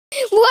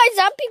What's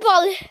up,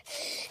 people?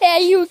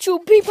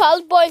 YouTube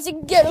people, boys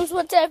and girls,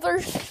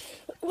 whatever.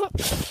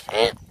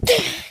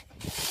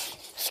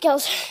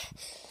 Skills.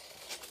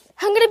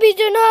 I'm gonna be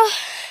doing a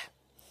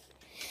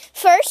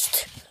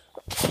first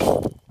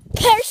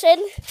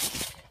person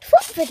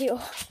foot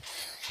video.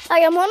 I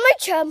am on my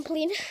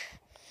trampoline,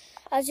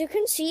 as you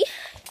can see.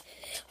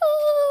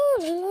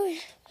 Oh,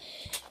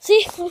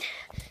 see?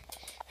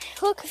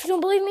 Look, if you don't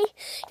believe me,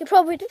 you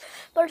probably do.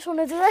 But I just want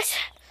to do this.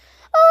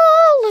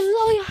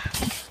 Oh,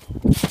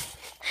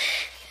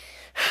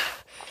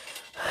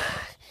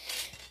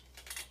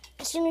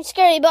 it's really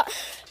scary, but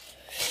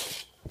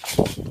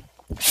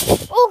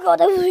oh god,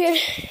 that was weird.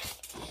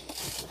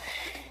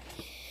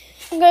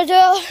 I'm gonna do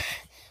a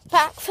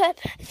backflip,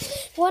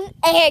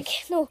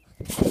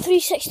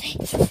 360.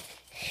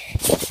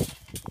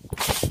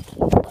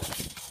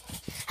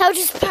 I'll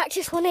just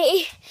practice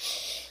 180.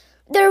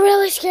 They're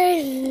really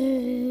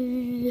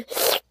scary.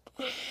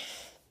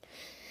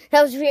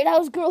 That was weird, that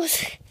was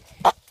gross.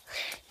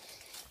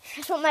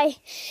 That's what my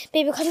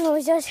baby cousin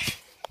always does.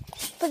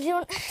 But they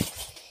don't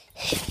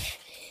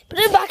put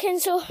it back in,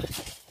 so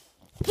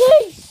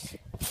please.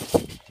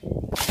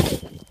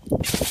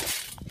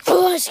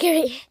 Oh, that's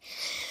scary.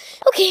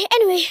 Okay,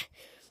 anyway.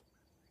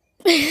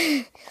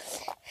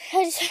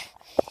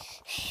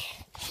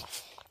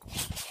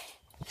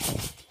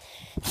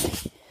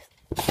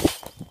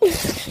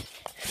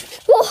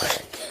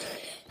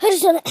 I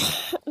just done it.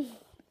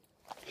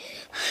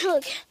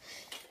 Look.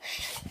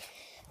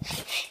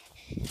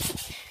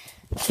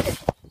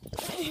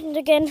 And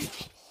again.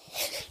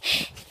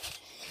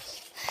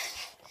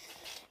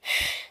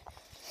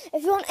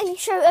 If you want any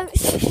shout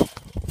outs,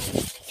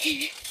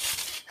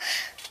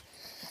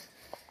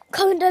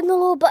 comment down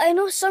below, but I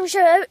know some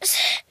shout outs.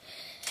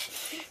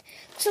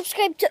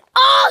 Subscribe to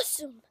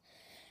Awesome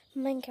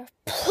Minecraft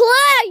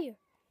Player.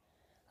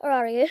 Or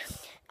are you?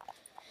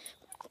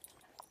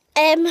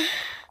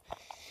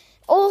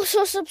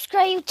 Also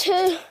subscribe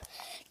to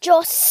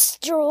Joss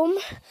Jerome.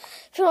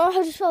 If you don't know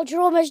how to spell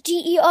Jerome, it's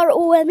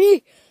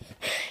Gerome.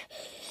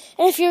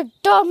 And if you're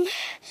dumb,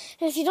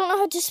 and if you don't know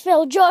how to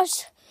spell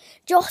Joss,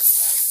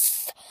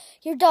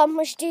 you're dumb,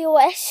 it's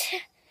DOS.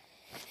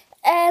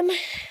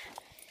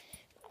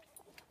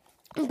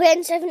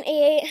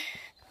 Ben78.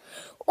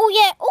 Oh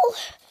yeah,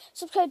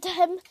 subscribe to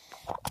him.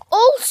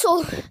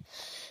 Also,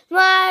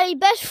 my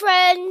best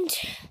friend,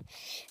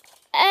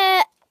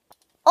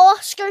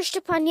 Oscar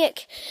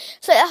Stepaniak.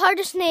 It's like the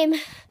hardest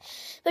name,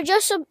 but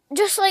just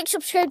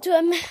subscribe to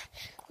him.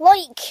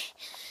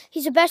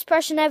 He's the best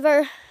person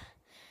ever.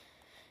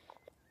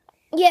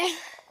 Yeah,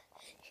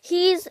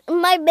 he's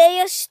my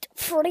best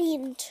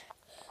friend.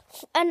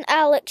 And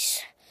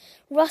Alex,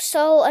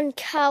 Russell, and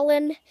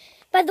Callan.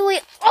 By the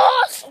way,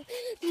 awesome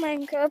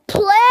Minecraft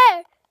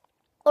player.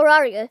 Or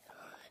are you?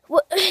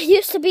 What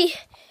used to be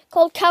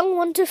called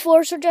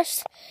Callan124. So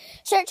just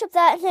search up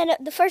that, and then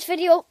the first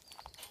video.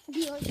 I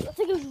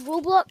think it was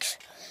Roblox.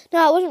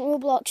 No, it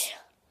wasn't Roblox.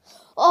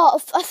 Oh,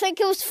 I think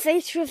it was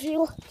face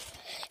reveal.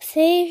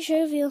 Face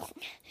reveal.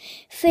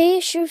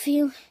 Face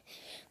reveal.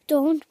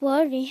 Don't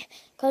worry,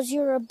 cause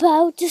you're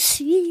about to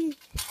see.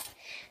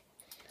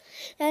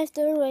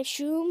 After I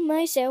shoot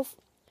myself.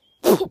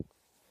 What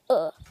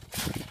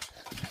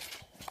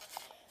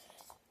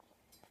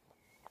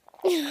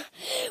is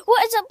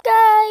up,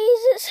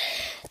 guys?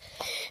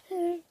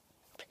 It's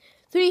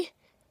 3,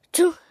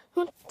 2,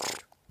 1.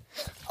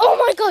 Oh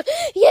my god,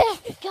 yeah,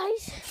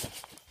 guys.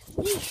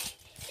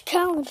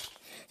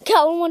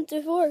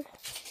 Callan124.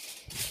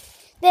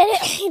 Then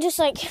he just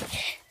like,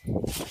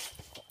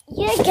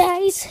 yeah,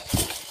 guys.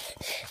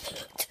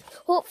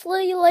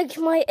 Hopefully you like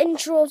my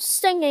intro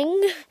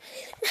singing.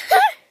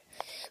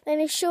 Then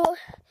he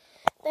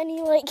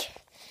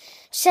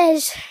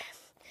says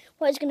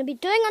what he's gonna be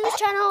doing on the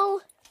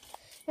channel.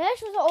 Now,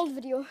 this was an old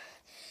video,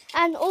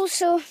 and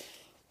also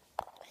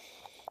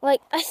I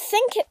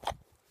think it.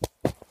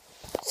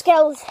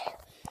 Skills.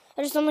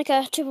 I just done like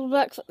a triple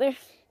backflip there.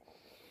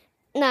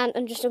 Nah,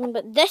 I'm just joking,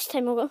 but this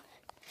time I'll go.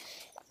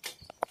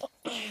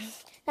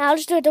 Now I'll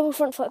just do a double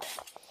front flip.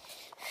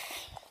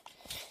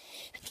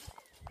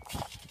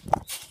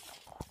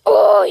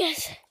 Oh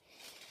yes,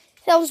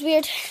 that was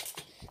weird.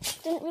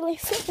 Didn't really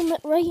film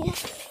it right.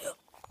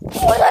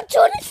 Oh, that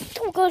done it!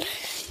 Oh god.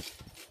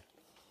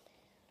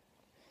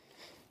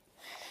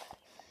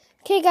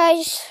 Okay,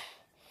 guys.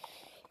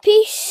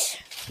 Peace.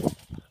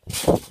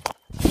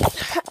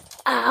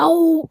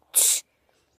 Ow.